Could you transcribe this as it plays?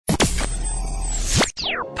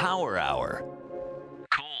Power Hour.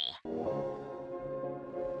 Coal.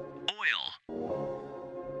 Oil.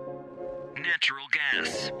 Natural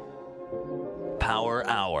gas. Power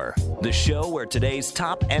Hour, the show where today's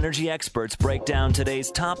top energy experts break down today's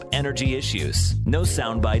top energy issues. No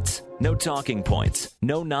sound bites, no talking points,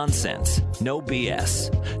 no nonsense, no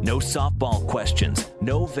BS, no softball questions,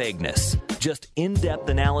 no vagueness, just in-depth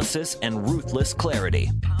analysis and ruthless clarity.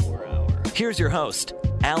 Power Hour. Here's your host,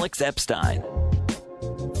 Alex Epstein.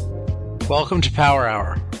 Welcome to Power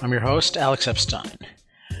Hour. I'm your host, Alex Epstein.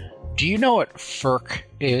 Do you know what FERC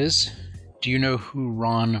is? Do you know who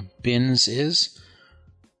Ron Binns is?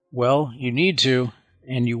 Well, you need to,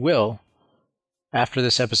 and you will, after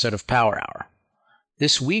this episode of Power Hour.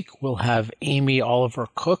 This week, we'll have Amy Oliver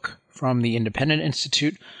Cook from the Independent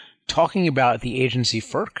Institute talking about the agency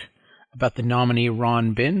FERC, about the nominee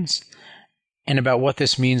Ron Binns, and about what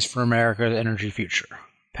this means for America's energy future.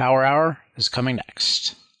 Power Hour is coming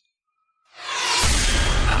next.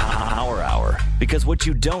 Power Hour, because what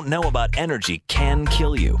you don't know about energy can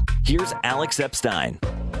kill you. Here's Alex Epstein.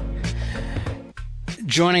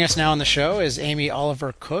 Joining us now on the show is Amy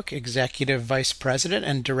Oliver Cook, Executive Vice President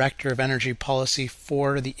and Director of Energy Policy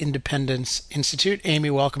for the Independence Institute. Amy,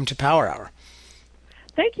 welcome to Power Hour.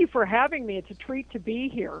 Thank you for having me. It's a treat to be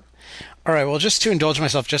here. All right. Well, just to indulge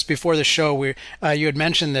myself, just before the show, you had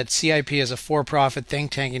mentioned that CIP is a for-profit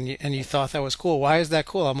think tank, and you thought that was cool. Why is that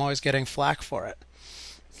cool? I'm always getting flack for it.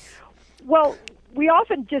 Well, we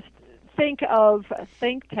often just think of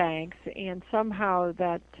think tanks and somehow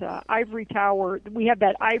that ivory tower, we have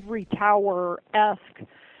that ivory tower-esque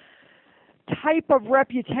type of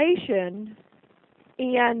reputation.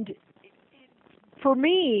 And for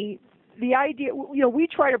me, the idea, we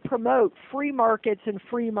try to promote free markets and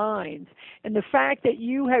free minds. And the fact that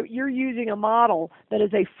you're using a model that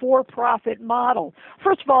is a for-profit model,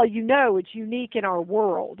 first of all, it's unique in our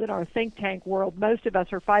world, in our think tank world. Most of us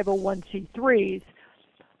are 501c3s,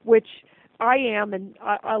 which I am, and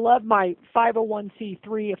I love my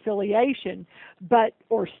 501c3 affiliation,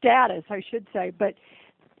 or status, I should say, but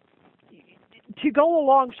to go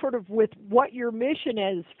along sort of with what your mission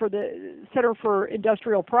is for the Center for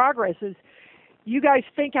Industrial Progress is you guys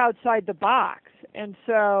think outside the box. And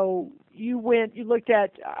so you looked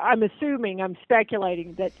at, I'm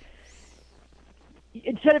speculating that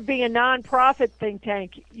instead of being a nonprofit think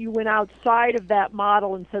tank, you went outside of that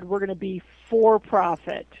model and said, we're going to be for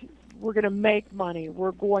profit. We're going to make money.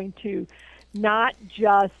 We're going to not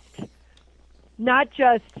just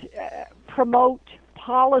promote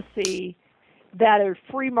policy that are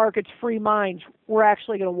free markets, free minds. We're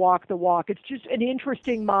actually going to walk the walk. It's just an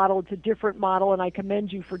interesting model. It's a different model, and I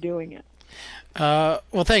commend you for doing it.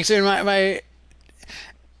 Well, thanks. There's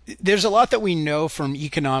a lot that we know from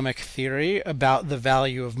economic theory about the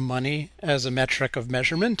value of money as a metric of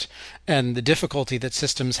measurement and the difficulty that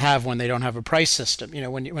systems have when they don't have a price system,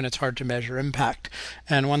 when it's hard to measure impact.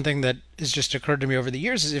 And one thing that has just occurred to me over the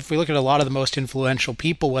years is if we look at a lot of the most influential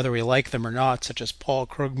people, whether we like them or not, such as Paul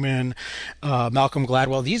Krugman, Malcolm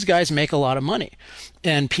Gladwell, these guys make a lot of money.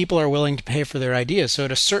 And people are willing to pay for their ideas. So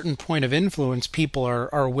at a certain point of influence, people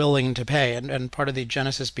are willing to pay. And part of the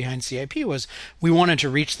genesis behind CIP was we wanted to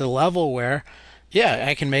reach the level where,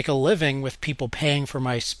 I can make a living with people paying for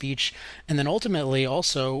my speech. And then ultimately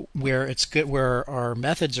also where it's good, where our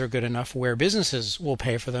methods are good enough, where businesses will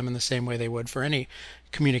pay for them in the same way they would for any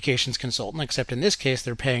communications consultant, except in this case,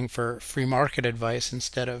 they're paying for free market advice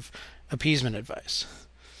instead of appeasement advice.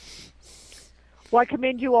 Well, I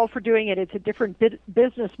commend you all for doing it. It's a different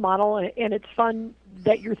business model, and it's fun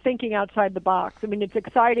that you're thinking outside the box. I mean, it's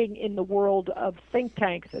exciting in the world of think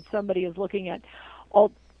tanks that somebody is looking at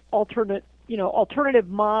alternative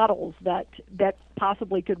models that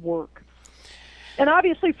possibly could work. And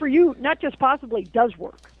obviously for you, not just possibly, does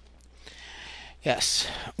work. Yes.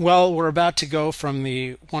 Well, we're about to go from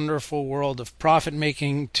the wonderful world of profit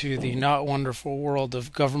making to the not wonderful world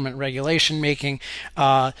of government regulation making.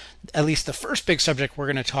 At least the first big subject we're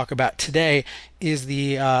going to talk about today is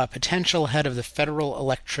the potential head of the Federal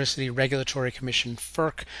Electricity Regulatory Commission,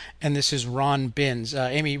 FERC, and this is Ron Binns.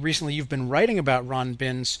 Amy, recently you've been writing about Ron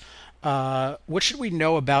Binns. What should we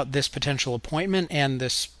know about this potential appointment and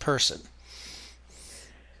this person?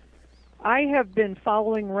 I have been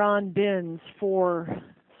following Ron Binns for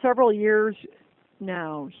several years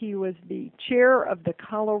now. He was the chair of the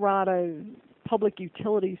Colorado Public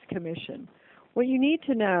Utilities Commission. What you need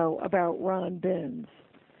to know about Ron Binns,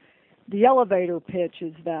 the elevator pitch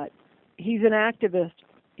is that he's an activist.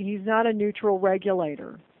 He's not a neutral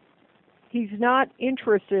regulator. He's not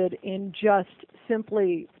interested in just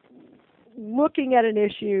simply looking at an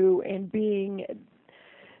issue and being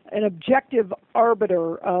an objective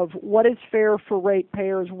arbiter of what is fair for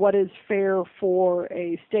ratepayers, what is fair for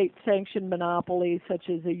a state-sanctioned monopoly such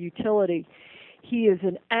as a utility. He is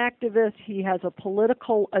an activist. He has a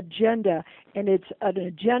political agenda, and it's an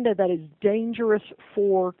agenda that is dangerous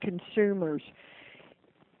for consumers.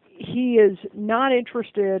 He is not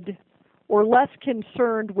interested or less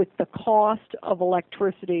concerned with the cost of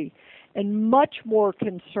electricity and much more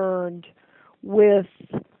concerned with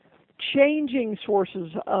changing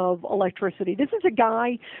sources of electricity. This is a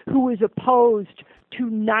guy who is opposed to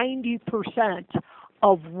 90%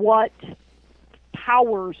 of what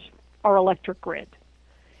powers our electric grid.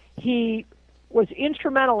 He was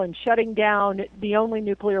instrumental in shutting down the only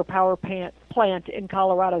nuclear power plant in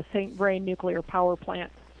Colorado, St. Vrain Nuclear Power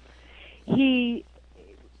Plant. He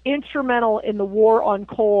instrumental in the war on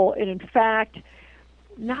coal, and in fact,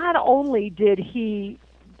 not only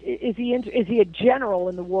is he a general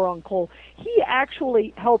in the war on coal, he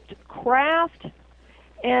actually helped craft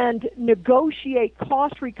and negotiate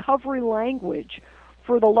cost recovery language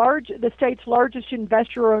for the state's largest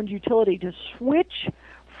investor-owned utility to switch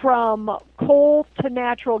from coal to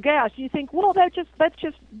natural gas. You think, well, that's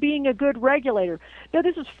just being a good regulator. No,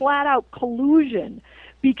 this is flat-out collusion,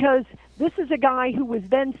 because this is a guy who was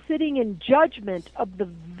then sitting in judgment of the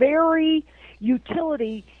very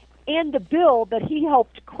utility and the bill that he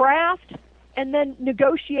helped craft and then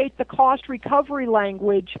negotiate the cost recovery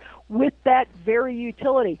language with that very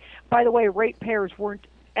utility. By the way, ratepayers weren't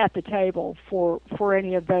at the table for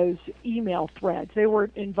any of those email threads. They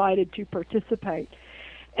weren't invited to participate.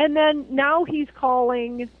 And then now he's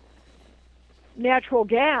calling natural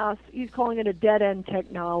gas, he's calling it a dead-end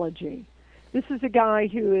technology. This is a guy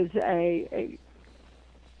who is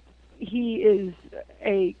he is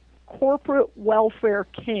a corporate welfare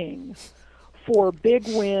king for big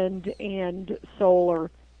wind and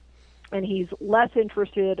solar, and he's less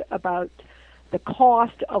interested about the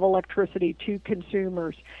cost of electricity to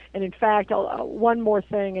consumers. And in fact, one more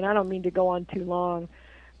thing, and I don't mean to go on too long,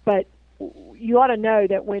 but you ought to know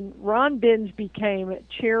that when Ron Binns became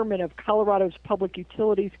chairman of Colorado's Public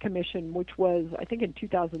Utilities Commission, which was, I think, in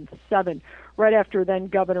 2007, right after then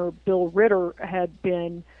Governor Bill Ritter had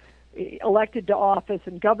been elected to office,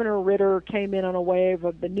 and Governor Ritter came in on a wave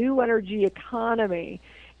of the new energy economy,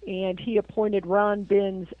 and he appointed Ron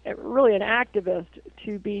Binns, really an activist,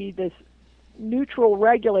 to be this neutral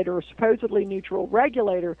regulator, or supposedly neutral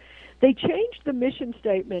regulator. They changed the mission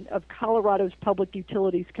statement of Colorado's Public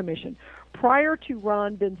Utilities Commission. Prior to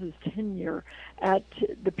Ron Binns' tenure at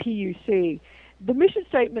the PUC, the mission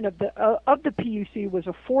statement of the PUC was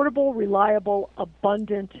affordable, reliable,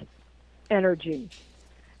 abundant energy.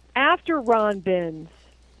 After Ron Binns,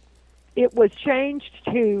 it was changed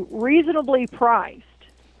to reasonably priced,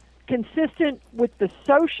 consistent with the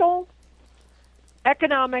social,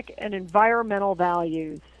 economic, and environmental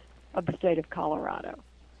values of the state of Colorado.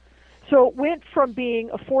 So it went from being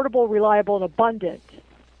affordable, reliable, and abundant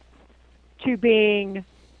to being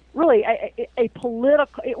really a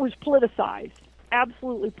political, it was politicized,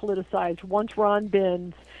 absolutely politicized once Ron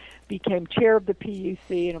Binns became chair of the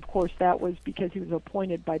PUC, and of course that was because he was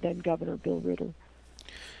appointed by then Governor Bill Ritter.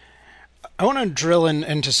 I want to drill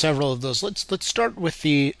into several of those. Let's start with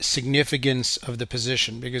the significance of the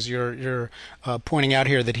position, because you're pointing out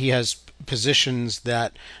here that he has positions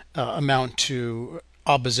that amount to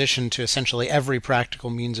opposition to essentially every practical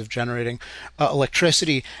means of generating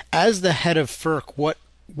electricity. As the head of FERC,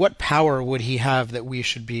 what power would he have that we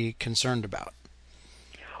should be concerned about?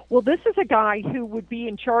 Well, this is a guy who would be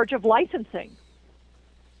in charge of licensing.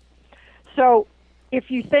 So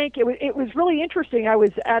if you think it was really interesting, I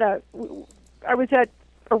was at a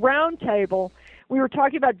round table. We were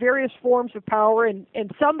talking about various forms of power, and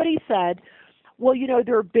somebody said, well, you know,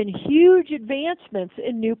 there have been huge advancements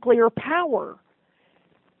in nuclear power.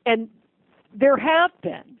 And there have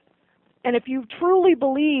been. And if you truly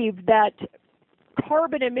believe that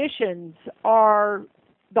carbon emissions are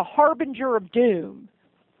the harbinger of doom,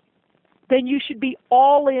 then you should be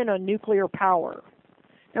all in on nuclear power.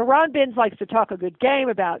 Now, Ron Binns likes to talk a good game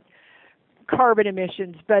about carbon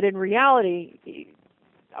emissions, but in reality,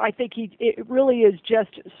 I think it really is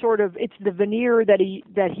just sort of, it's the veneer that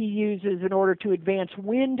he uses in order to advance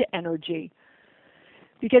wind energy,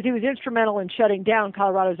 because he was instrumental in shutting down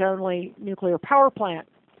Colorado's only nuclear power plant.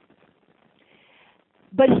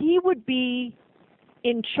 But he would be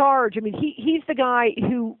in charge. I mean, he's the guy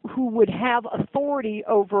who would have authority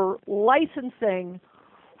over licensing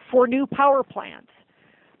for new power plants.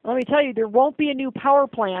 Let me tell you, there won't be a new power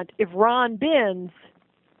plant if Ron Binns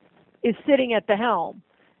is sitting at the helm.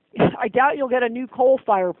 I doubt you'll get a new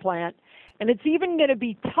coal-fired plant, and it's even going to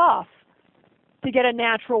be tough to get a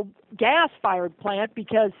natural gas-fired plant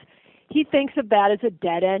because he thinks of that as a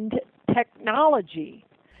dead-end technology.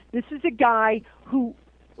 This is a guy who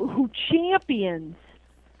champions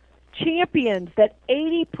that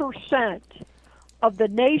 80% of the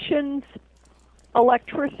nation's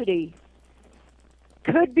electricity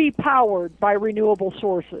could be powered by renewable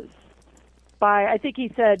sources. By, I think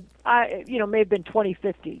he said, may have been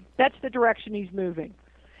 2050. That's the direction he's moving,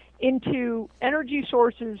 into energy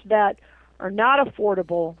sources that are not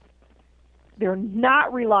affordable, they're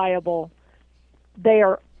not reliable, they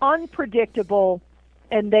are unpredictable,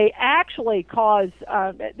 and they actually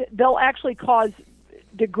they'll actually cause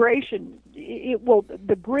degradation.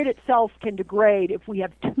 The grid itself can degrade if we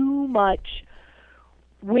have too much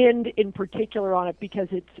wind in particular on it, because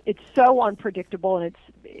it's so unpredictable and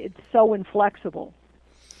it's so inflexible.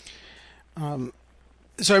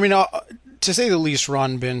 So, I mean, to say the least,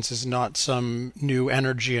 Ron Binns is not some new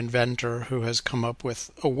energy inventor who has come up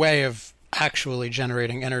with a way of actually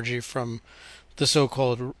generating energy from the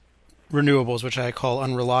so-called renewables, which I call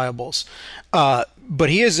unreliables. But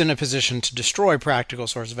he is in a position to destroy practical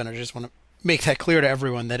sources of energy. I just want to make that clear to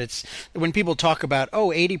everyone, that it's when people talk about,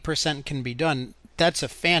 80% can be done, that's a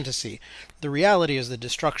fantasy. The reality is the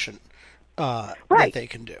destruction that they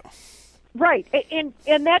can do. Right,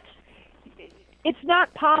 and that's, it's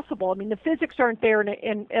not possible. I mean, the physics aren't there,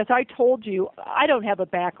 and as I told you, I don't have a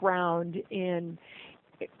background in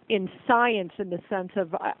science in the sense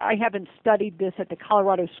of I haven't studied this at the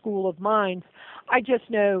Colorado School of Mines. I just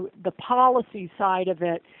know the policy side of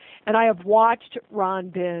it, and I have watched Ron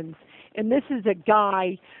Binns, and this is a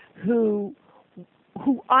guy who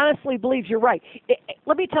honestly believes, you're right.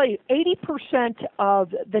 Let me tell you, 80%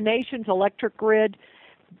 of the nation's electric grid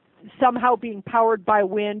somehow being powered by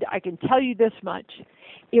wind. I can tell you this much: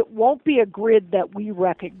 it won't be a grid that we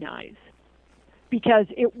recognize, because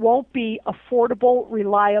it won't be affordable,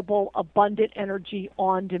 reliable, abundant energy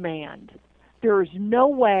on demand. There is no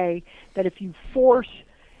way that if you force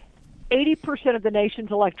 80% of the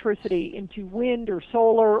nation's electricity into wind or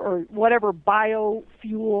solar or whatever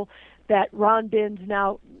biofuel that Ron Binns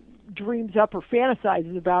now dreams up or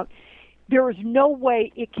fantasizes about, there is no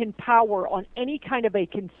way it can power on any kind of a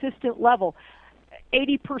consistent level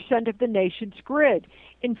 80% of the nation's grid.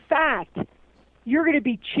 In fact, you're going to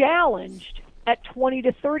be challenged at 20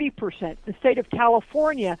 to 30%. The state of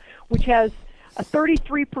California, which has a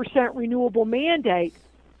 33% renewable mandate,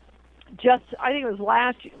 I think it was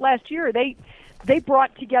last year, they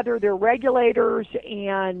brought together their regulators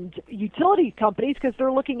and utility companies because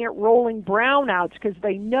they're looking at rolling brownouts, because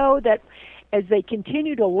they know that as they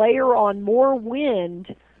continue to layer on more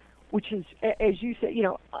wind, which is, as you said,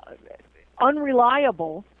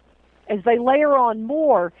 unreliable, as they layer on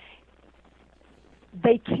more,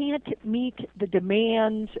 they can't meet the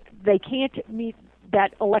demands. They can't meet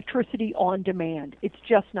that electricity on demand. It's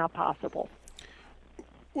just not possible.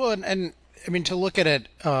 Well, and I mean, to look at it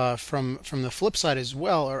from the flip side as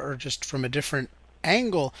well, or just from a different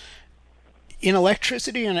angle, in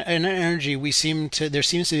electricity and energy, there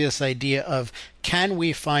seems to be this idea of, can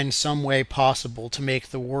we find some way possible to make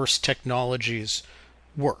the worst technologies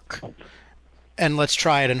work? And let's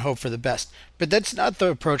try it and hope for the best. But that's not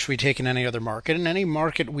the approach we take in any other market. In any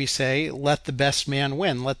market, we say, let the best man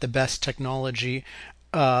win, let the best technology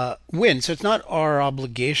win. So it's not our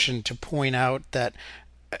obligation to point out that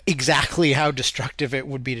exactly how destructive it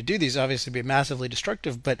would be to do these. Obviously, it'd be massively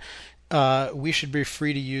destructive, but we should be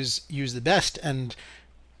free to use the best. And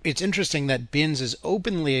it's interesting that Binns is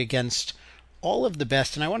openly against all of the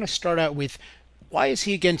best. And I want to start out with, why is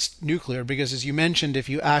he against nuclear? Because, as you mentioned, if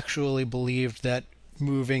you actually believed that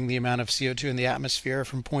moving the amount of CO2 in the atmosphere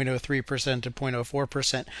from 0.03% to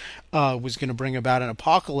 0.04% was going to bring about an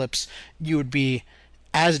apocalypse, you would be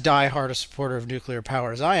as diehard a supporter of nuclear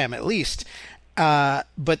power as I am, at least.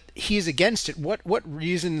 But he's against it. What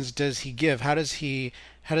reasons does he give? How does he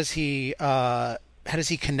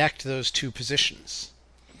connect those two positions?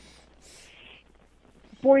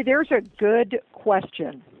 Boy, there's a good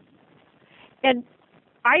question. And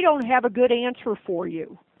I don't have a good answer for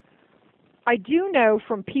you. I do know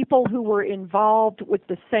from people who were involved with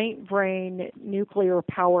the St. Vrain nuclear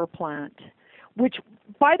power plant, which,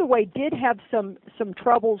 by the way, did have some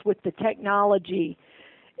troubles with the technology.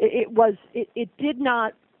 It did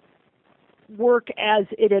not work as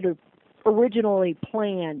it had originally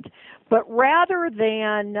planned. But rather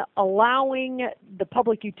than allowing the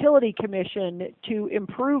Public Utility Commission to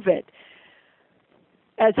improve it,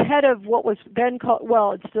 as head of what was then called,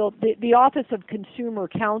 it's still the Office of Consumer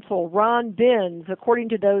Counsel, Ron Binns, according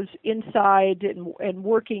to those inside and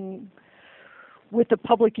working with the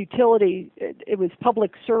public utility, it was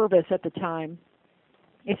public service at the time,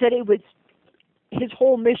 He said his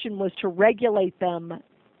whole mission was to regulate them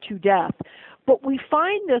to death. But we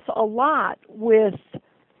find this a lot with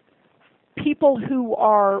people who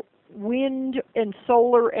are wind and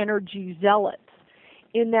solar energy zealots,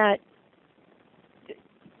 in that,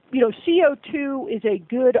 CO2 is a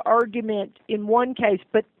good argument in one case,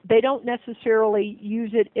 but they don't necessarily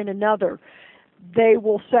use it in another. They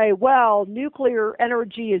will say, well, nuclear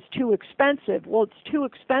energy is too expensive. Well, it's too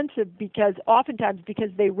expensive oftentimes because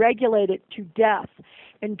they regulate it to death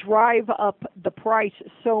and drive up the price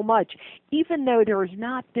so much, even though there has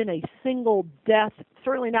not been a single death,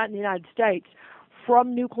 certainly not in the United States,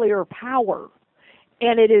 from nuclear power.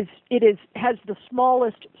 And it has the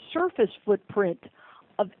smallest surface footprint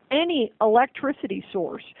of any electricity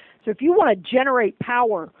source. So if you want to generate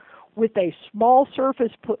power with a small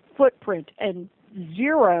surface footprint and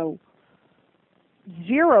zero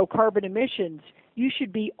carbon emissions, you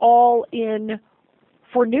should be all in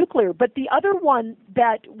for nuclear. But the other one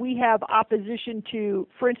that we have opposition to,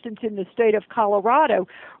 for instance, in the state of Colorado,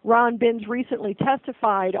 Ron Binns recently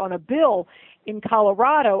testified on a bill in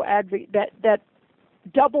Colorado that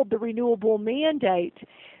doubled the renewable mandate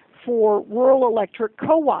for rural electric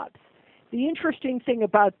co-ops. The interesting thing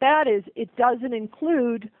about that is it doesn't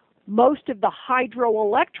include most of the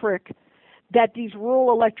hydroelectric that these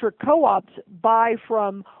rural electric co-ops buy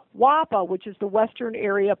from WAPA, which is the Western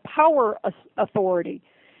Area Power Authority.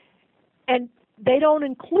 And they don't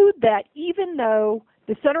include that, even though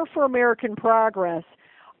the Center for American Progress,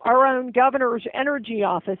 our own governor's energy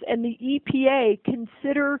office, and the EPA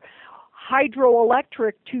consider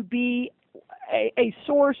hydroelectric to be a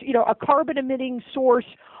source, a carbon-emitting source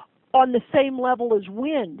on the same level as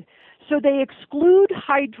wind. So they exclude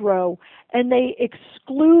hydro and they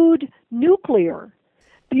exclude nuclear.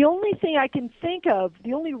 The only thing I can think of,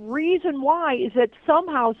 the only reason why, is that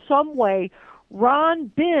somehow, some way, Ron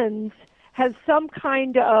Binns has some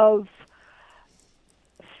kind of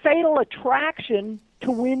fatal attraction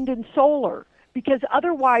to wind and solar, because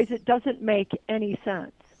otherwise it doesn't make any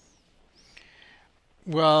sense.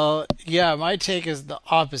 Well, yeah, my take is the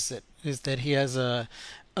opposite, is that he has a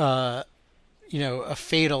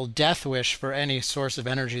fatal death wish for any source of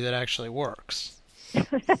energy that actually works.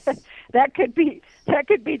 That could be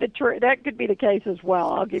the case as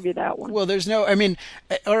well. I'll give you that one. Well,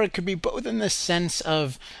 or it could be both, in the sense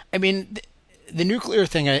of, the nuclear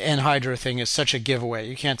thing and hydro thing is such a giveaway.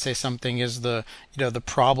 You can't say something is the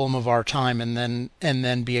problem of our time and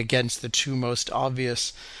then be against the two most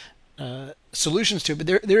obvious solutions to it. But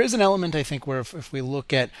there is an element, I think, where if we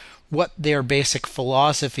look at what their basic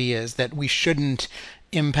philosophy is, that we shouldn't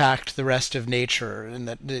impact the rest of nature, and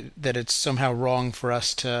that it's somehow wrong for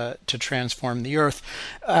us to transform the earth.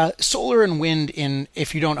 Solar and wind,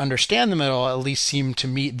 if you don't understand them at all, at least seem to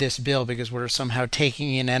meet this bill, because we're somehow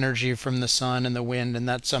taking in energy from the sun and the wind, and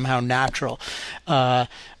that's somehow natural.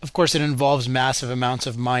 Of course, it involves massive amounts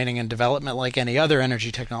of mining and development like any other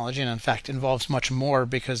energy technology, and in fact involves much more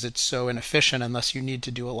because it's so inefficient unless you need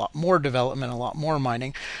to do a lot more development, a lot more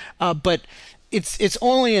mining. But it's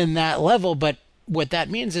only in that level. But what that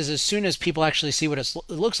means is, as soon as people actually see what it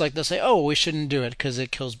looks like, they'll say, oh, we shouldn't do it because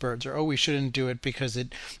it kills birds, or oh, we shouldn't do it because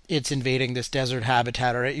it's invading this desert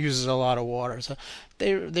habitat, or it uses a lot of water. So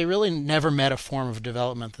they really never met a form of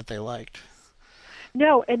development that they liked.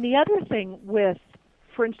 No, and the other thing with,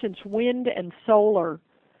 for instance, wind and solar,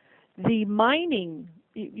 the mining,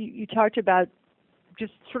 you talked about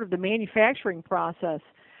just sort of the manufacturing process.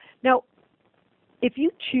 Now, if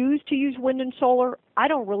you choose to use wind and solar, I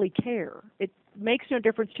don't really care. It makes no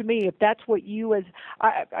difference to me if that's what you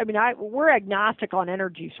we're agnostic on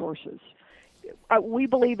energy sources. We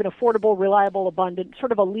believe in affordable, reliable, abundant,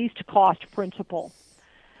 sort of a least cost principle.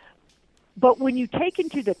 But when you take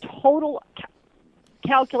into the total,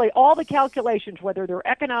 calculate all the calculations, whether they're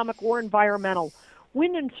economic or environmental,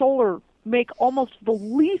 wind and solar make almost the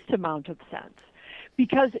least amount of sense.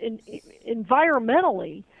 Because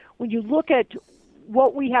environmentally, when you look at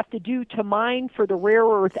what we have to do to mine for the rare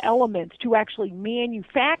earth elements to actually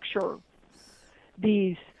manufacture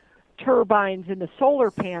these turbines and the solar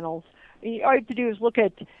panels, all you have to do is look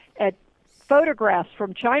at photographs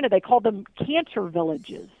from China. They call them cancer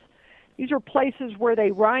villages. These are places where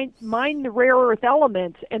they mine the rare earth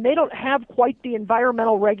elements, and they don't have quite the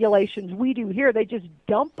environmental regulations we do here. They just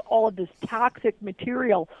dump all of this toxic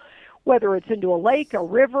material, whether it's into a lake, a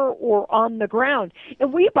river, or on the ground.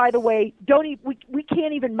 And we, by the way, we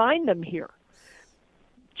can't even mine them here.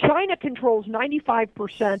 China controls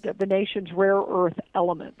 95% of the nation's rare earth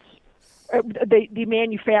elements, the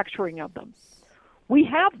manufacturing of them. We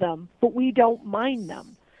have them, but we don't mine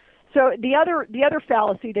them. So the other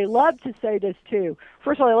fallacy, they love to say this too.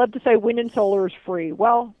 First of all, they love to say wind and solar is free.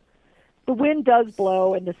 Well, the wind does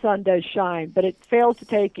blow and the sun does shine, but it fails to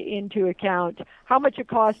take into account how much it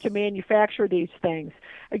costs to manufacture these things,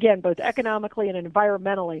 again, both economically and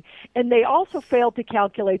environmentally. And they also fail to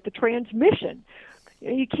calculate the transmission.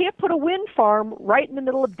 You can't put a wind farm right in the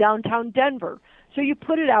middle of downtown Denver. So you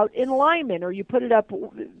put it out in Lyman, or you put it up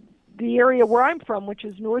the area where I'm from, which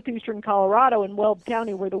is northeastern Colorado in Weld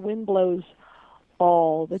County, where the wind blows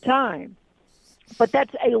all the time. But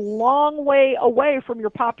that's a long way away from your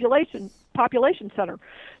population center.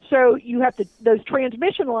 So you have to, those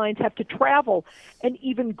transmission lines have to travel an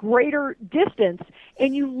even greater distance,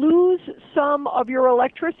 and you lose some of your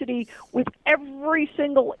electricity with every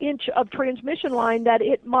single inch of transmission line that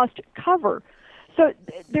it must cover. So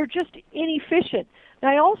they're just inefficient.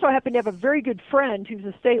 And I also happen to have a very good friend who's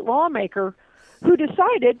a state lawmaker who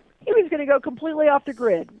decided he was going to go completely off the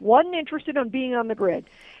grid, wasn't interested in being on the grid.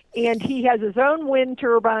 And he has his own wind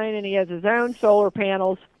turbine, and he has his own solar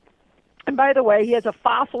panels. And by the way, he has a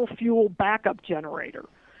fossil fuel backup generator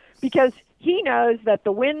because he knows that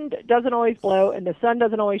the wind doesn't always blow and the sun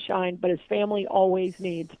doesn't always shine, but his family always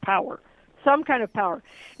needs power, some kind of power.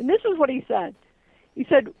 And this is what he said. He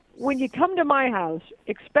said, when you come to my house,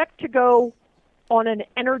 expect to go on an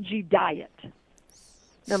energy diet,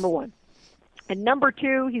 number one. And number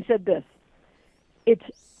two, he said this, it's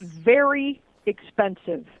very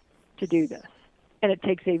expensive to do this. And it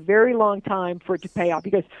takes a very long time for it to pay off.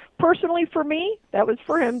 Because personally for me, that was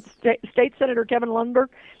for him, State Senator Kevin Lundberg,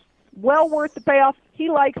 well worth the payoff. He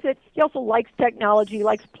likes it. He also likes technology. He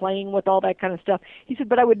likes playing with all that kind of stuff. He said,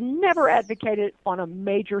 but I would never advocate it on a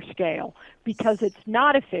major scale because it's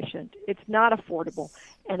not efficient, it's not affordable,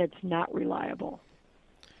 and it's not reliable.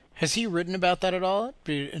 Has he written about that at all? It'd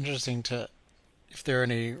be interesting to, if there are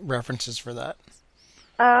any references for that.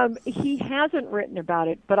 He hasn't written about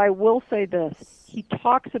it, but I will say this. He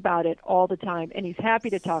talks about it all the time, and he's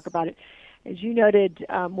happy to talk about it. As you noted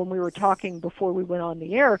when we were talking before we went on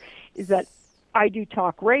the air, is that I do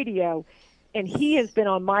talk radio, and he has been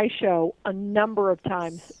on my show a number of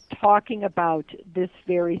times talking about this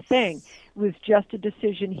very thing. It was just a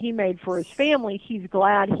decision he made for his family. He's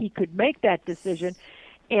glad he could make that decision,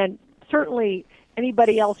 and certainly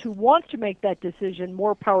anybody else who wants to make that decision,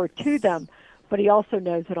 more power to them. But he also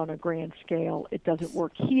knows that on a grand scale, it doesn't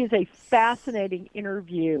work. He is a fascinating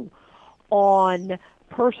interview on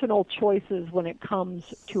personal choices when it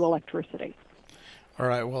comes to electricity. All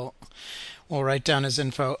right, well, we'll write down his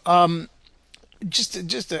info.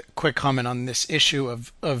 Just a quick comment on this issue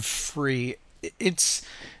of free. It's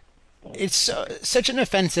such an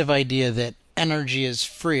offensive idea that energy is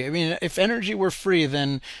free. I mean, if energy were free,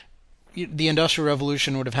 then the Industrial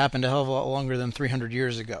Revolution would have happened a hell of a lot longer than 300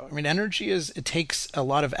 years ago. I mean, energy it takes a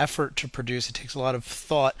lot of effort to produce. It takes a lot of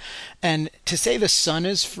thought. And to say the sun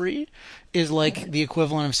is free is like the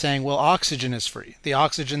equivalent of saying, well, oxygen is free. The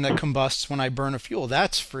oxygen that combusts when I burn a fuel,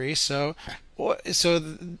 that's free. So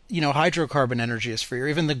hydrocarbon energy is free. Or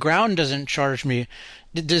even the ground doesn't charge me.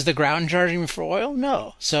 Does the ground charge me for oil?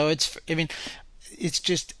 No. So it's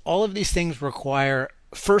just all of these things require,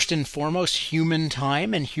 first and foremost, human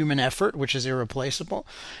time and human effort, which is irreplaceable.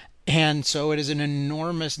 And so it is an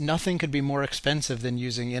enormous, nothing could be more expensive than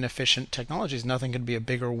using inefficient technologies. Nothing could be a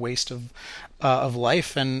bigger waste of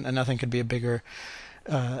life, and nothing could be a bigger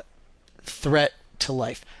threat to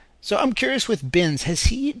life. So I'm curious with Binns,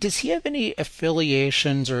 does he have any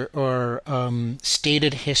affiliations or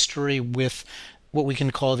stated history with what we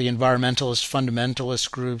can call the environmentalist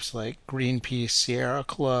fundamentalist groups like Greenpeace, Sierra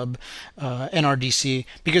Club, NRDC,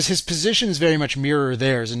 because his positions very much mirror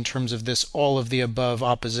theirs in terms of this all of the above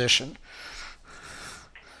opposition?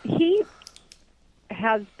 He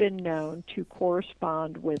has been known to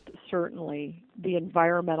correspond with certainly the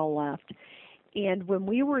environmental left. And when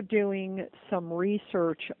we were doing some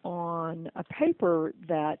research on a paper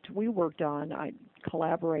that we worked on, I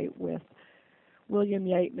collaborate with William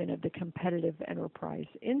Yeatman of the Competitive Enterprise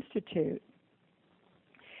Institute,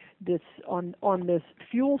 on this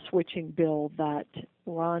fuel switching bill that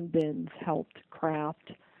Ron Binns helped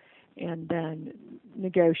craft and then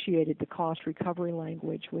negotiated the cost recovery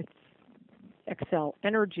language with Xcel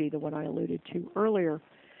Energy, the one I alluded to earlier.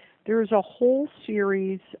 There's a whole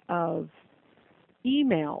series of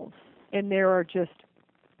emails, and there are just,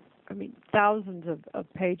 thousands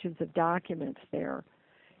of pages of documents there.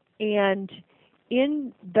 And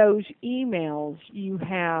in those emails, you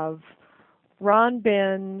have Ron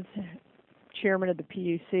Binns, chairman of the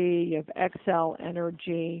PUC, of Xcel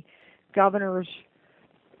Energy,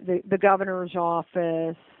 the governor's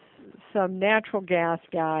office, some natural gas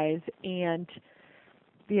guys, and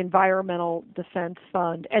the Environmental Defense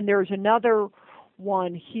Fund. And there's another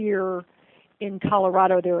one here in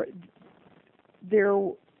Colorado.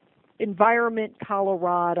 Their Environment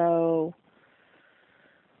Colorado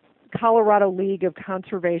League of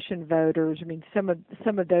Conservation Voters. I mean, some of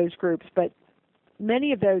those groups, but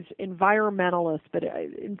many of those environmentalists, but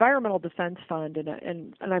Environmental Defense Fund,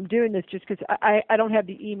 and I'm doing this just because I don't have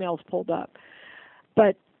the emails pulled up,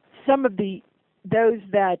 but some of those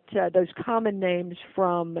common names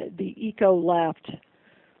from the eco left,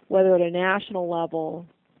 whether at a national level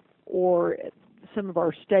or some of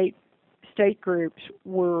our state groups,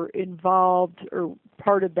 were involved or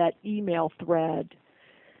part of that email thread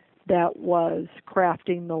that was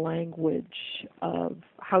crafting the language of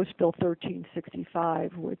House Bill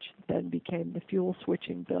 1365, which then became the fuel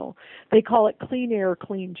switching bill. They call it Clean Air,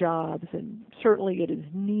 Clean Jobs, and certainly it is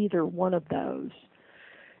neither one of those.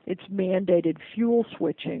 It's mandated fuel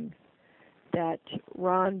switching that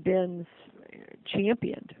Ron Binns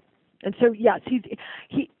championed. And so, yes,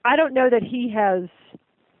 I don't know that he has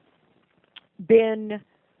been,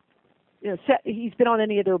 he's been on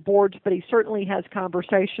any of their boards, but he certainly has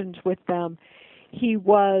conversations with them. He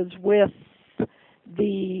was with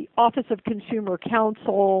the Office of Consumer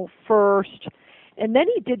Counsel first, and then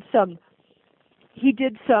he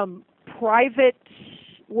did some private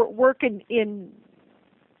work in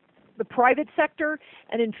the private sector,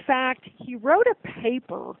 and in fact, he wrote a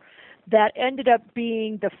paper that ended up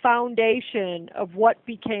being the foundation of what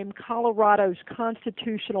became Colorado's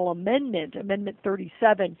constitutional amendment, Amendment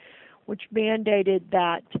 37, which mandated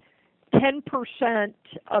that 10%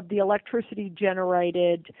 of the electricity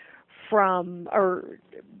generated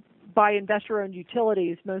by investor-owned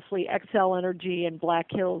utilities, mostly Xcel Energy and Black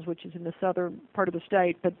Hills, which is in the southern part of the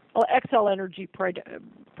state, but Xcel Energy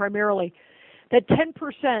primarily, that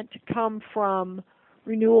 10% come from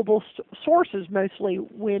renewable sources, mostly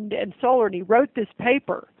wind and solar, and he wrote this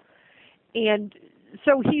paper. And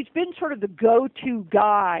so he's been sort of the go-to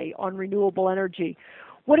guy on renewable energy.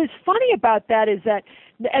 What is funny about that is that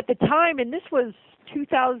at the time, and this was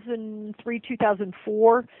 2003,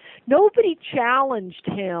 2004, nobody challenged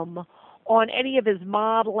him on any of his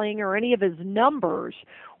modeling or any of his numbers,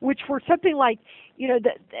 which were something like,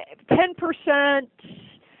 that 10%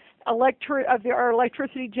 of our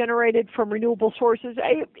electricity generated from renewable sources,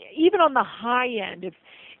 even on the high end,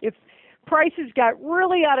 if prices got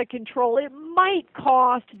really out of control, it might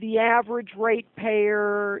cost the average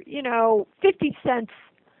ratepayer, 50 cents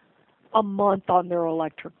a month on their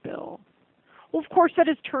electric bill. Well, of course, that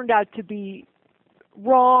has turned out to be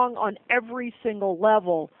wrong on every single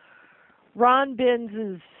level. Ron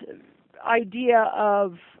Binns' idea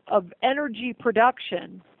of energy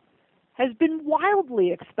production has been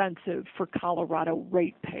wildly expensive for Colorado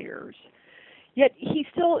ratepayers. Yet he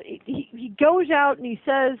goes out and he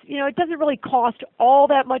says, it doesn't really cost all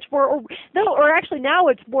that much more. Or actually now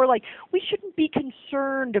it's more like we shouldn't be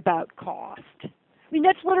concerned about cost. I mean,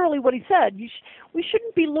 that's literally what he said. We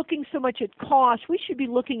shouldn't be looking so much at cost. We should be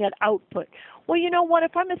looking at output. Well, you know what?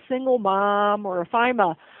 If I'm a single mom or if I'm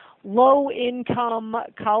a low-income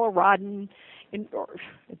Coloradan, or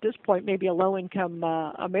at this point maybe a low-income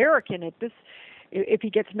American, if he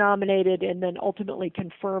gets nominated and then ultimately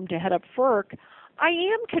confirmed to head up FERC, I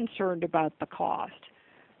am concerned about the cost.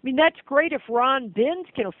 I mean, that's great if Ron Binns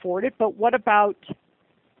can afford it, but what about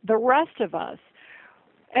the rest of us?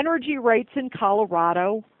 Energy rates in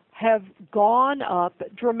Colorado have gone up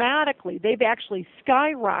dramatically. They've actually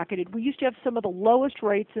skyrocketed. We used to have some of the lowest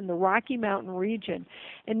rates in the Rocky Mountain region,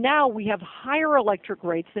 and now we have higher electric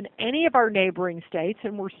rates than any of our neighboring states,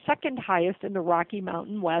 and we're second highest in the Rocky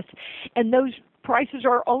Mountain West, and those prices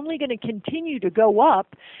are only going to continue to go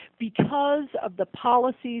up because of the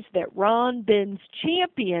policies that Ron Binns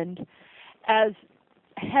championed as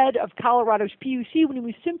head of Colorado's PUC when he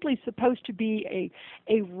was simply supposed to be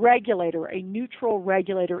a regulator, a neutral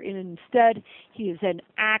regulator, and instead he is an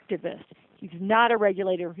activist. He's not a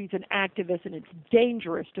regulator, he's an activist, and it's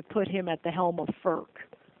dangerous to put him at the helm of FERC.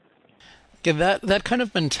 Yeah, that kind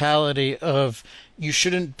of mentality of you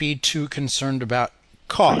shouldn't be too concerned about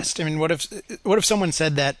cost. I mean, what if someone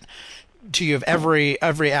said that to you of every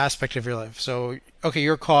aspect of your life? So, okay,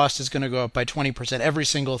 your cost is going to go up by 20%. Every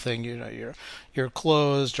single thing, your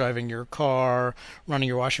clothes, driving your car, running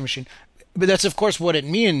your washing machine. But that's, of course, what it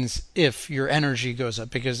means if your energy goes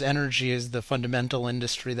up, because energy is the fundamental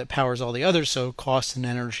industry that powers all the others, so cost and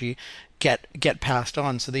energy get passed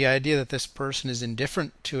on. So the idea that this person is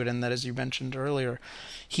indifferent to it, and that, as you mentioned earlier,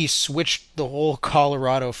 he switched the whole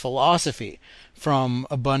Colorado philosophy from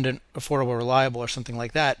abundant, affordable, reliable, or something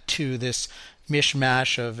like that, to this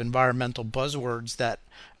mishmash of environmental buzzwords that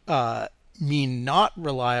mean not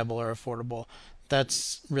reliable or affordable,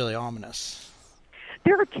 that's really ominous.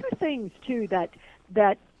 There are two things too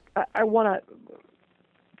that I want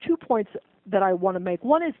to 2 points that I want to make.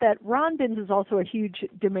 One is that Ron Binns is also a huge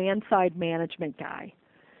demand side management guy.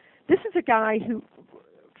 This is a guy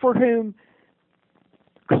for whom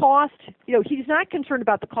cost, he's not concerned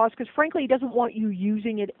about the cost because frankly he doesn't want you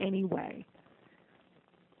using it anyway.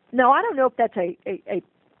 Now I don't know if that's a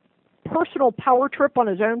personal power trip on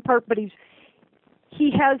his own part, but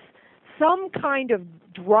he has some kind of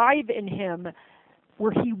drive in him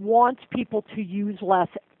where he wants people to use less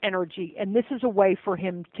energy, and this is a way for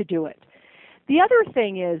him to do it. The other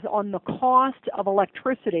thing is on the cost of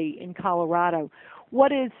electricity in Colorado.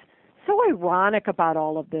 What is so ironic about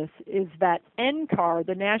all of this is that NCAR,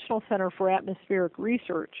 the National Center for Atmospheric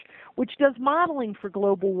Research, which does modeling for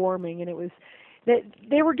global warming, and it was that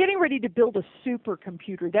they were getting ready to build a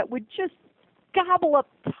supercomputer that would just gobble up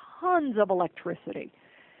tons of electricity.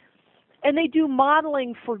 And they do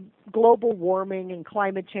modeling for global warming and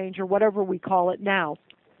climate change, or whatever we call it now.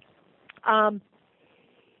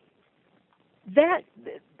 That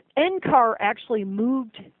NCAR actually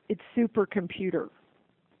moved its supercomputer.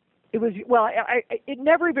 It was it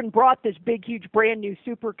never even brought this big, huge, brand new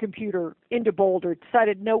supercomputer into Boulder. It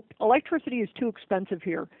decided, nope, electricity is too expensive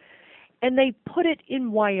here, and they put it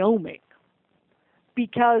in Wyoming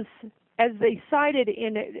because, as they cited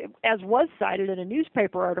as was cited in a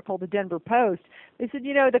newspaper article, the Denver Post, they said,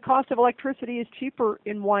 the cost of electricity is cheaper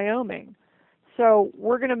in Wyoming, so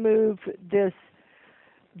we're going to move this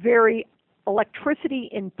very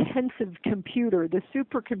electricity-intensive computer, the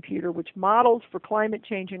supercomputer, which models for climate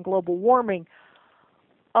change and global warming,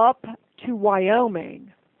 up to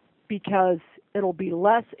Wyoming because it'll be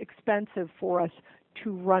less expensive for us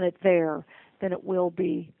to run it there than it will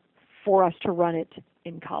be for us to run it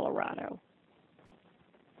in Colorado.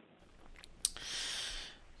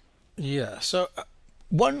 Yeah. So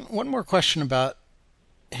one more question about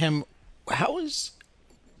him.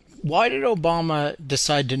 Why did Obama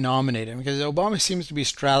decide to nominate him? Because Obama seems to be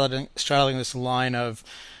straddling this line of,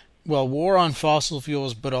 well, war on fossil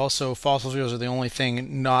fuels, but also fossil fuels are the only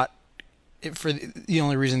thing the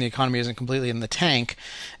only reason the economy isn't completely in the tank.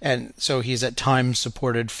 And so he's at times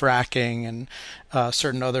supported fracking and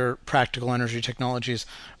certain other practical energy technologies.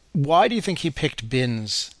 Why do you think he picked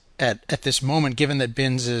Binns at this moment, given that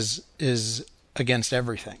Binns is against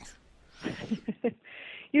everything?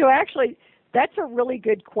 Actually, that's a really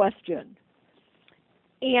good question.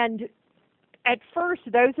 And at first,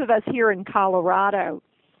 those of us here in Colorado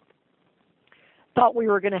thought we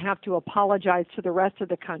were going to have to apologize to the rest of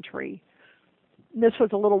the country. And this was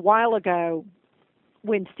a little while ago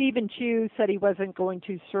when Stephen Chu said he wasn't going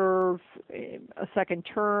to serve a second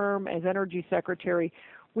term as Energy Secretary.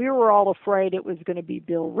 We were all afraid it was going to be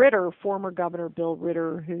Bill Ritter, former Governor Bill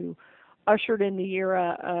Ritter, who ushered in the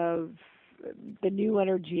era of the new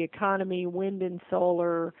energy economy, wind and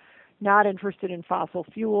solar, not interested in fossil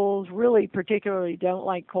fuels, really particularly don't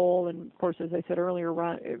like coal. And, of course, as I said earlier,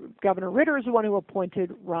 Governor Ritter is the one who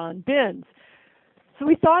appointed Ron Binns. So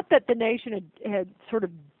we thought that the nation had sort of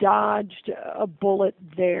dodged a bullet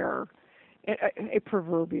there, a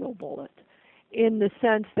proverbial bullet, in the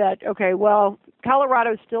sense that, okay, well,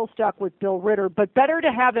 Colorado's still stuck with Bill Ritter, but better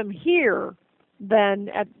to have him here than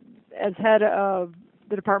as head of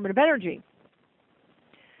the Department of Energy.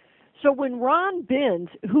 So when Ron Binns,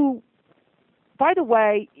 who, by the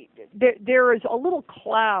way, there is a little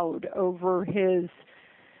cloud over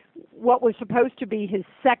what was supposed to be his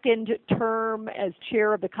second term as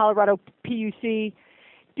chair of the Colorado PUC.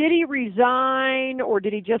 Did he resign, or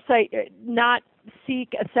did he just say not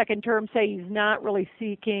seek a second term, say he's not really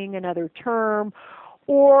seeking another term?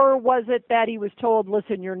 Or was it that he was told,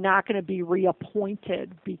 listen, you're not going to be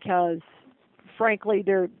reappointed because, frankly,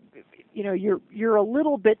 you're a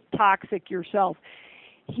little bit toxic yourself.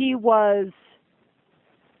 He was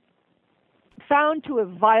found to have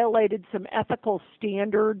violated some ethical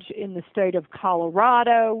standards in the state of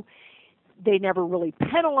Colorado. They never really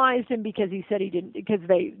penalized him because he said he didn't, because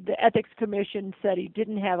the Ethics Commission said he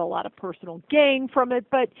didn't have a lot of personal gain from it,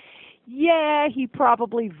 but yeah, he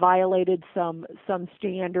probably violated some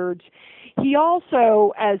standards. He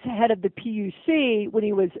also, as head of the PUC,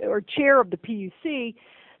 or chair of the PUC,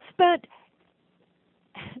 spent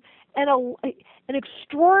an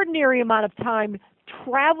extraordinary amount of time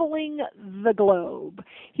traveling the globe.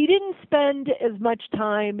 He didn't spend as much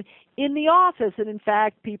time in the office, and in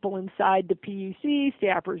fact, people inside the PUC,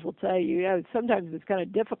 staffers will tell you, sometimes it's kind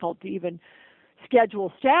of difficult to even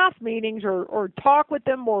schedule staff meetings or talk with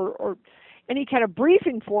them or any kind of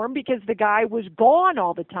briefing for him because the guy was gone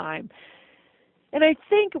all the time. And I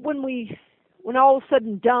think when we when all is said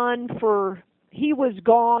and done, he was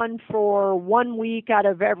gone for 1 week out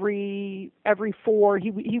of every 4.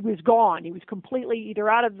 He was gone. He was completely either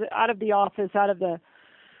out of the office, out of the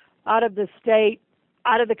state,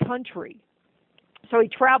 out of the country. So he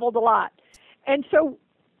traveled a lot. And so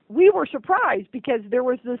we were surprised because there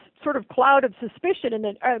was this sort of cloud of suspicion. And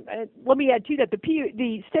then let me add to that,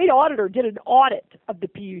 the state auditor did an audit of the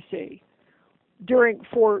PUC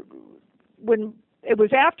when it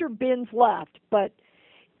was after Binns left, but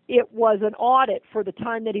it was an audit for the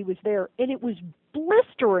time that he was there, and it was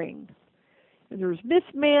blistering. And there was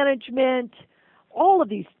mismanagement, all of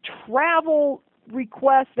these travel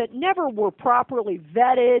requests that never were properly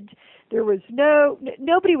vetted. There was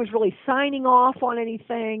nobody was really signing off on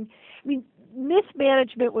anything. I mean,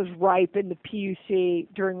 mismanagement was ripe in the PUC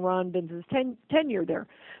during Ron Binns' tenure there.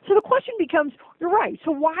 So the question becomes, you're right,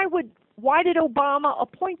 so why did Obama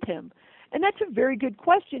appoint him? And that's a very good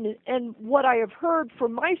question. And what I have heard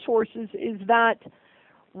from my sources is that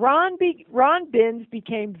Ron Binns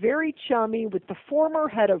became very chummy with the former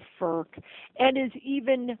head of FERC and is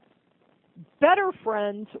even better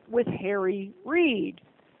friends with Harry Reid.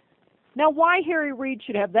 Now, why Harry Reid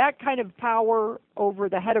should have that kind of power over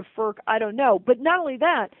the head of FERC, I don't know. But not only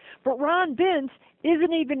that, but Ron Binns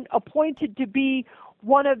isn't even appointed to be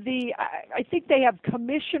one of the, I think they have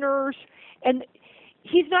commissioners, and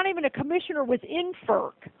he's not even a commissioner within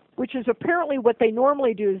FERC, which is apparently what they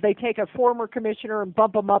normally do, is they take a former commissioner and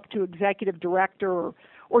bump him up to executive director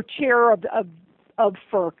or chair of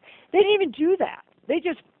FERC. They didn't even do that. They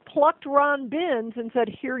just plucked Ron Binns and said,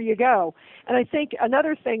 here you go. And I think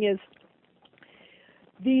another thing is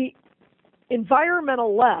the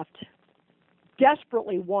environmental left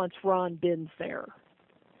desperately wants Ron Binns there,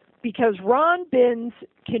 because Ron Binns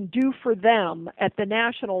can do for them at the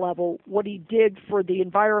national level what he did for the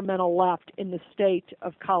environmental left in the state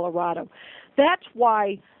of Colorado. That's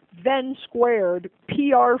why Venn Squared,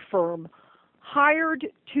 PR firm, hired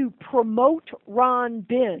to promote Ron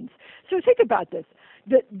Binns. So think about this.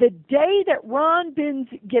 The day that Ron Binns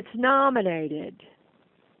gets nominated,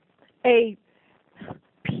 a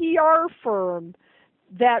PR firm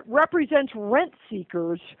that represents rent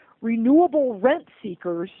seekers, renewable rent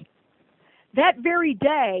seekers, that very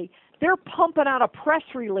day, they're pumping out a press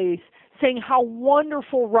release saying how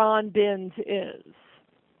wonderful Ron Binns is.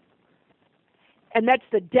 And that's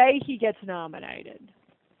the day he gets nominated.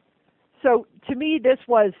 So to me, this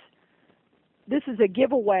is a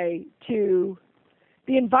giveaway to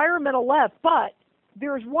the environmental left. But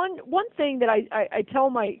there's one thing that I tell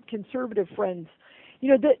my conservative friends,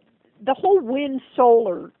 that the whole wind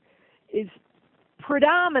solar is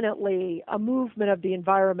predominantly a movement of the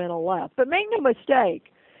environmental left. But make no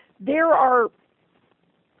mistake, there are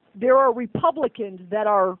Republicans that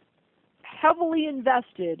are heavily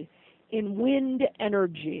invested in wind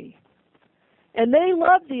energy. And they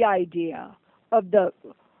love the idea of the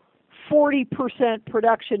 40%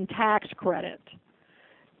 production tax credit.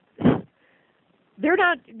 They're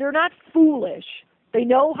not foolish. They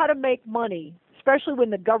know how to make money, especially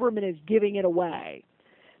when the government is giving it away.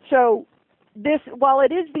 So while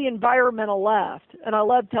it is the environmental left, and I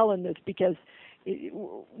love telling this because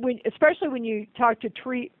especially when you talk to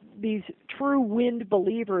these true wind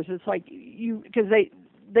believers, it's like because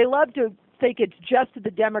they love to think it's just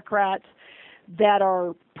the Democrats that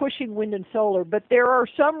are pushing wind and solar, but there are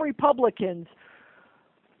some Republicans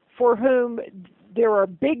for whom there are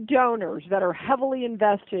big donors that are heavily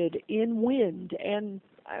invested in wind, and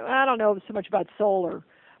I don't know so much about solar,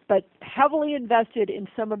 but heavily invested in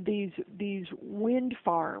some of these wind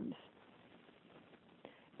farms.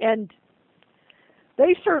 And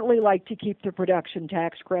they certainly like to keep the production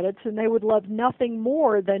tax credits, and they would love nothing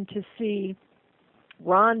more than to see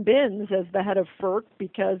Ron Binns as the head of FERC,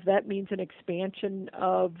 because that means an expansion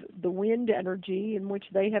of the wind energy in which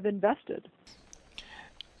they have invested.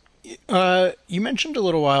 You mentioned a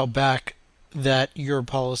little while back that your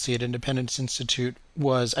policy at Independence Institute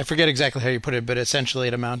was, I forget exactly how you put it, but essentially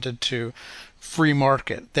it amounted to free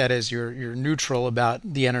market. That is, you're neutral about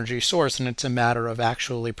the energy source, and it's a matter of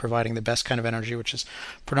actually providing the best kind of energy, which is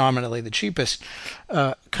predominantly the cheapest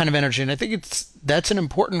kind of energy. And I think that's an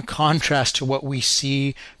important contrast to what we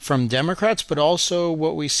see from Democrats, but also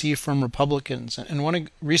what we see from Republicans. And one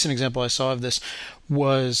recent example I saw of this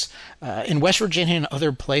was in West Virginia and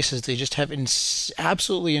other places, they just have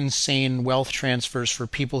absolutely insane wealth transfers for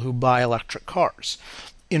people who buy electric cars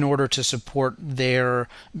in order to support their,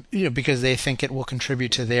 because they think it will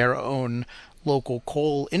contribute to their own local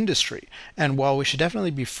coal industry. And while we should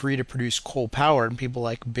definitely be free to produce coal power, and people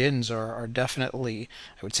like Binns are definitely,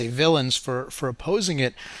 I would say, villains for opposing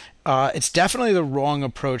it, it's definitely the wrong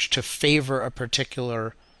approach to favor a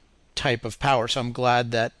particular type of power. So I'm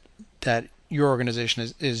glad that your organization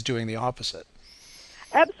is doing the opposite.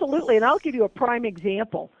 Absolutely, and I'll give you a prime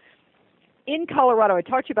example. In Colorado, I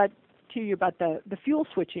talked to you about the fuel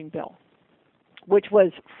switching bill, which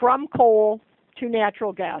was from coal to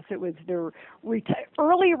natural gas. It was their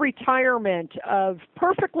early retirement of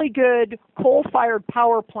perfectly good coal-fired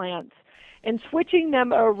power plants and switching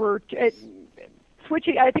them over to, I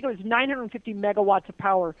think it was 950 megawatts of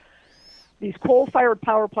power. These coal-fired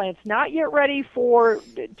power plants not yet ready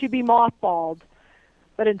to be mothballed,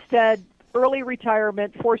 but instead early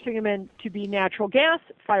retirement, forcing them in to be natural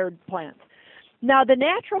gas-fired plants. Now, the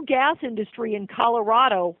natural gas industry in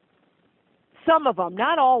Colorado, some of them,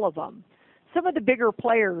 not all of them, some of the bigger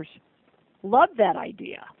players loved that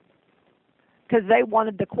idea because they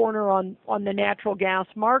wanted the corner on the natural gas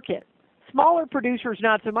market. Smaller producers,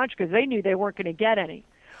 not so much, because they knew they weren't going to get any.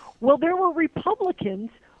 Well, there were Republicans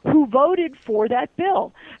who voted for that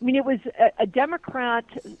bill. I mean, it was a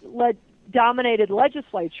Democrat-dominated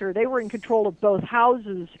legislature. They were in control of both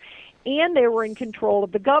houses, and they were in control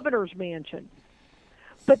of the governor's mansion.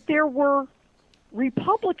 But there were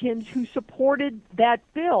Republicans who supported that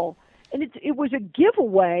bill, and it was a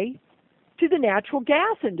giveaway to the natural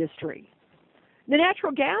gas industry. The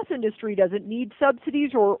natural gas industry doesn't need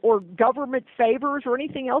subsidies or government favors or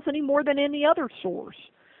anything else any more than any other source.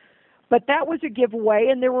 But that was a giveaway,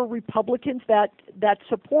 and there were Republicans that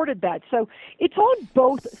supported that. So it's on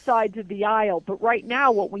both sides of the aisle. But right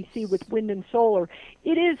now, what we see with wind and solar,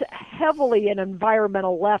 it is heavily an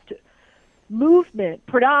environmental left movement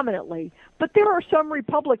predominantly, but there are some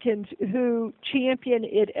Republicans who champion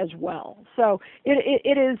it as well. So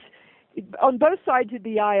it is on both sides of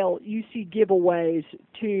the aisle. You see giveaways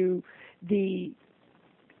to the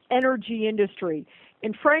energy industry,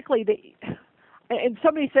 and frankly, and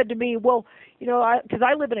somebody said to me, well, because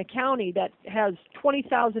I live in a county that has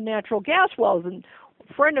 20,000 natural gas wells, and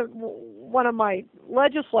one of my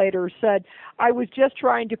legislators said, I was just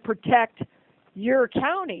trying to protect your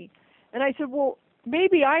county. And I said, well,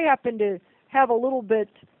 maybe I happen to have a little bit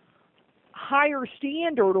higher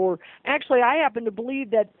standard, or actually I happen to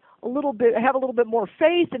believe that have a little bit more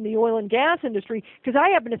faith in the oil and gas industry, because I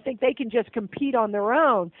happen to think they can just compete on their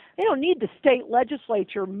own. They don't need the state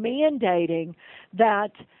legislature mandating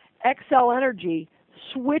that Xcel Energy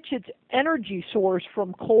switch its energy source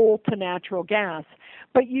from coal to natural gas.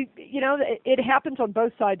 But it happens on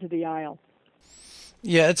both sides of the aisle.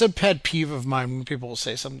 Yeah, it's a pet peeve of mine when people will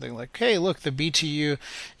say something like, hey, look, the BTU,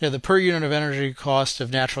 the per unit of energy cost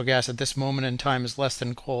of natural gas at this moment in time is less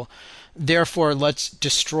than coal. Therefore, let's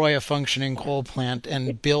destroy a functioning coal plant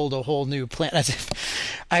and build a whole new plant. As if,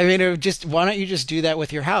 why don't you just do that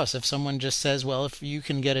with your house? If someone just says, well, if you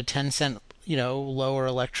can get a 10-cent, lower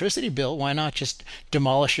electricity bill, why not just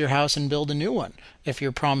demolish your house and build a new one? If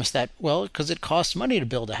you're promised that, well, because it costs money to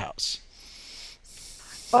build a house.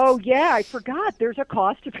 Oh yeah, I forgot. There's a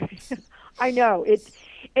cost to it. I know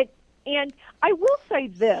and I will say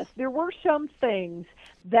this: there were some things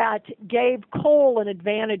that gave coal an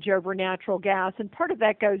advantage over natural gas, and part of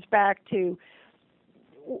that goes back to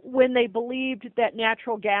when they believed that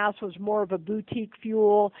natural gas was more of a boutique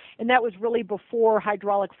fuel, and that was really before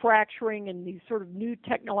hydraulic fracturing and these sort of new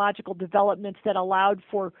technological developments that allowed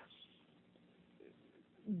for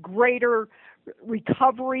greater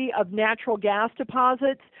recovery of natural gas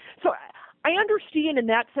deposits. So I understand in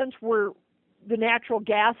that sense where the natural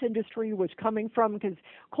gas industry was coming from, because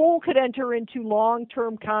coal could enter into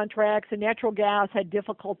long-term contracts and natural gas had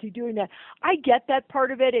difficulty doing that. I get that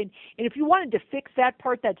part of it, and if you wanted to fix that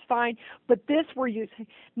part, that's fine. But this, where you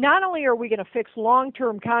not only are we going to fix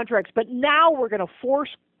long-term contracts, but now we're going to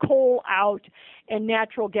force coal out and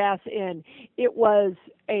natural gas in. It was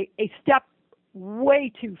a step way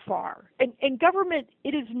too far. And government,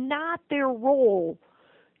 it is not their role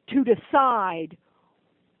to decide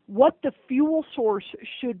what the fuel source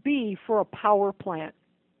should be for a power plant.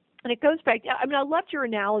 And it goes back, I loved your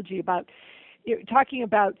analogy about talking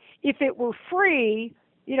about if it were free,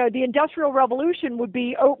 the Industrial Revolution would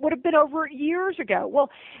have been over years ago.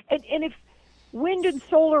 Well, and if wind and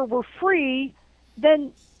solar were free,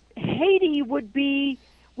 then Haiti would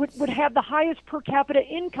have the highest per capita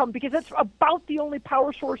income, because that's about the only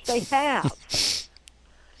power source they have.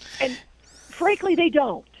 And frankly, they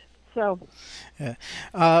don't. So,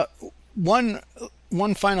 yeah.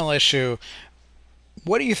 One final issue.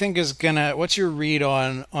 What do you think is what's your read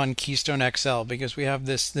on Keystone XL? Because we have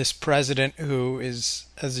this president who has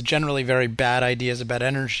generally very bad ideas about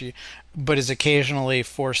energy, but is occasionally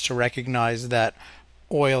forced to recognize that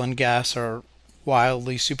oil and gas are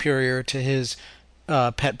wildly superior to his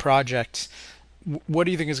pet projects. What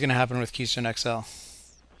do you think is going to happen with Keystone XL?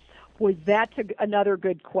 Well, that's another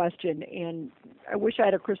good question, and I wish I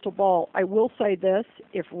had a crystal ball. I will say this: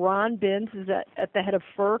 if Ron Binns is at the head of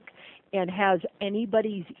FERC and has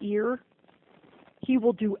anybody's ear, he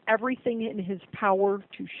will do everything in his power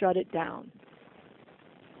to shut it down.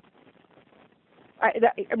 I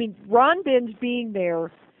mean, Ron Binns being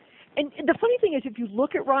there, and the funny thing is, if you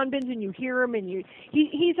look at Ron Binns and you hear him, and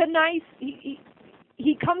he's a nice,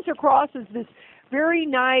 he comes across as this very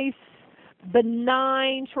nice,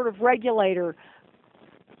 benign sort of regulator.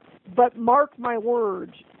 But mark my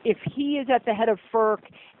words, if he is at the head of FERC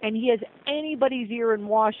and he has anybody's ear in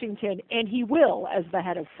Washington, and he will as the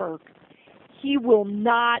head of FERC, he will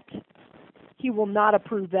not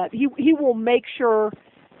approve that. He will make sure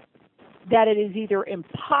that it is either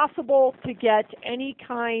impossible to get any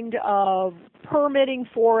kind of permitting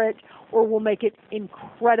for it, or will make it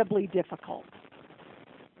incredibly difficult.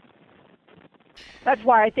 That's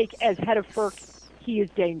why I think as head of FERC, he is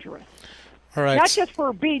dangerous. All right. Not just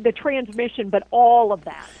for being the transmission, but all of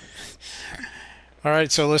that. All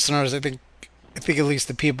right, so listeners, I think at least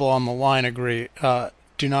the people on the line agree.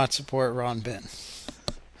 Do not support Ron Bin.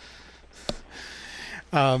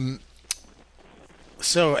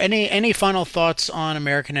 So, any final thoughts on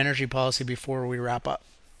American energy policy before we wrap up?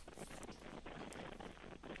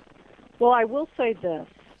 Well, I will say this.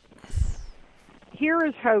 Here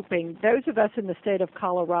is hoping those of us in the state of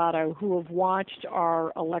Colorado who have watched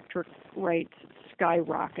our electric rates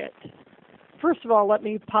skyrocket. First of all, let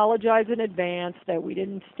me apologize in advance that we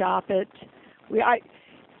didn't stop it. We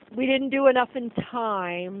didn't do enough in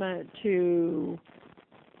time to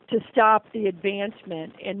stop the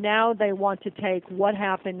advancement, and now they want to take what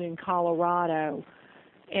happened in Colorado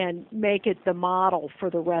and make it the model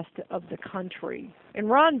for the rest of the country. And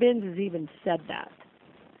Ron Binns has even said that.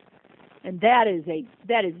 And that is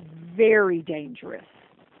very dangerous.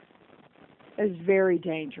 It is very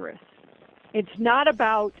dangerous. It's not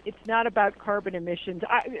about carbon emissions.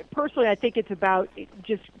 Personally, I think it's about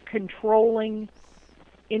just controlling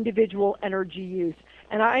individual energy use.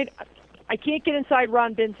 And I can't get inside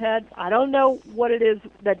Ron Binns' head. I don't know what it is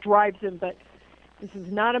that drives him, but this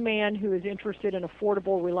is not a man who is interested in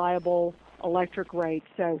affordable, reliable electric rates.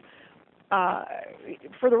 So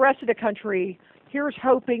for the rest of the country, here's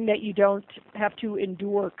hoping that you don't have to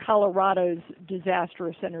endure Colorado's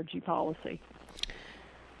disastrous energy policy.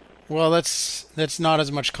 Well, that's not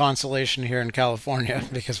as much consolation here in California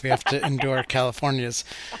because we have to endure California's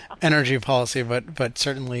energy policy, but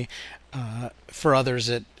certainly for others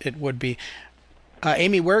it would be.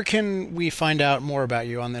 Amy, where can we find out more about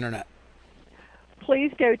you on the internet?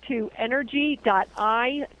 Please go to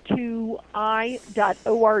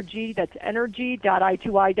energy.i2i.org. That's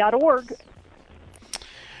energy.i2i.org.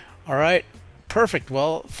 All right. Perfect.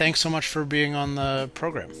 Well, thanks so much for being on the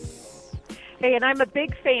program. Hey, and I'm a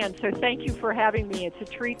big fan, so thank you for having me. It's a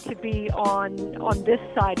treat to be on this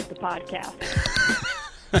side of the podcast.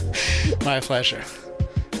 My pleasure.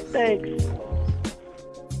 Thanks.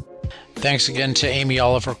 Thanks again to Amy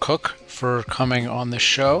Oliver Cook for coming on the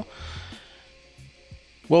show.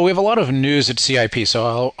 Well, we have a lot of news at CIP,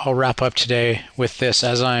 so I'll wrap up today with this.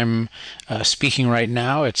 As I'm speaking right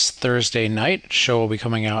now, it's Thursday night. The show will be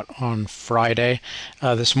coming out on Friday.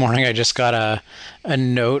 This morning I just got a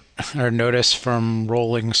notice from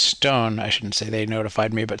Rolling Stone. I shouldn't say they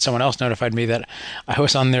notified me, but someone else notified me that I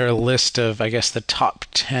was on their list of, I guess, the top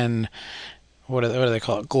 10, what do they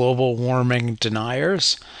call it, global warming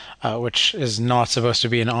deniers. Which is not supposed to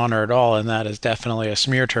be an honor at all, and that is definitely a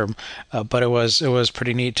smear term. But it was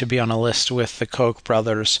pretty neat to be on a list with the Koch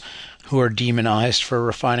brothers, who are demonized for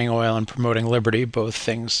refining oil and promoting liberty, both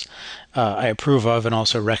things I approve of, and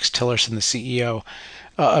also Rex Tillerson, the CEO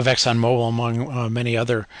of ExxonMobil, among many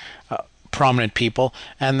other prominent people.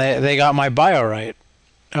 And they got my bio right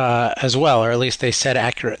as well, or at least they said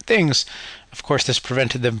accurate things. Of course, this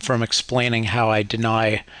prevented them from explaining how I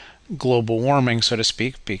deny global warming, so to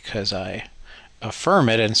speak, because I affirm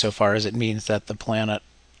it insofar as it means that the planet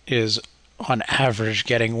is on average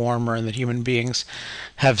getting warmer and that human beings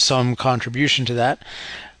have some contribution to that.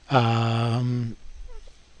 But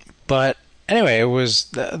anyway,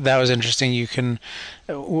 that was interesting. You can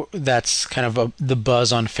that's kind of the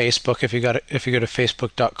buzz on Facebook. If you go to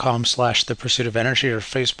facebook.com/thepursuitofenergy or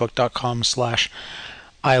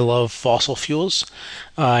facebook.com/I love fossil fuels.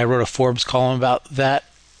 I wrote a Forbes column about that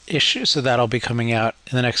issue, so that'll be coming out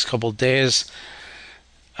in the next couple of days.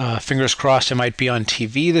 Fingers crossed, it might be on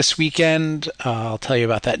TV this weekend. I'll tell you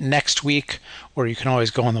about that next week, or you can always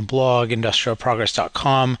go on the blog,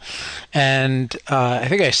 industrialprogress.com. And I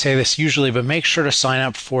think I say this usually, but make sure to sign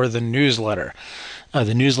up for the newsletter.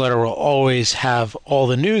 The newsletter will always have all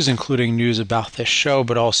the news, including news about this show,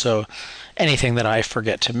 but also anything that I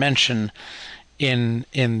forget to mention in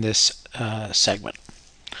this segment.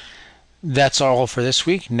 That's all for this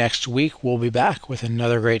week. Next week, we'll be back with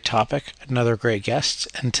another great topic, another great guest.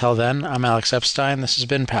 Until then, I'm Alex Epstein. This has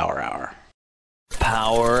been Power Hour.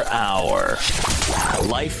 Power Hour.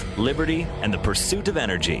 Life, liberty, and the pursuit of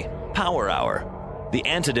energy. Power Hour. The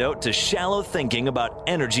antidote to shallow thinking about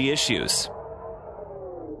energy issues.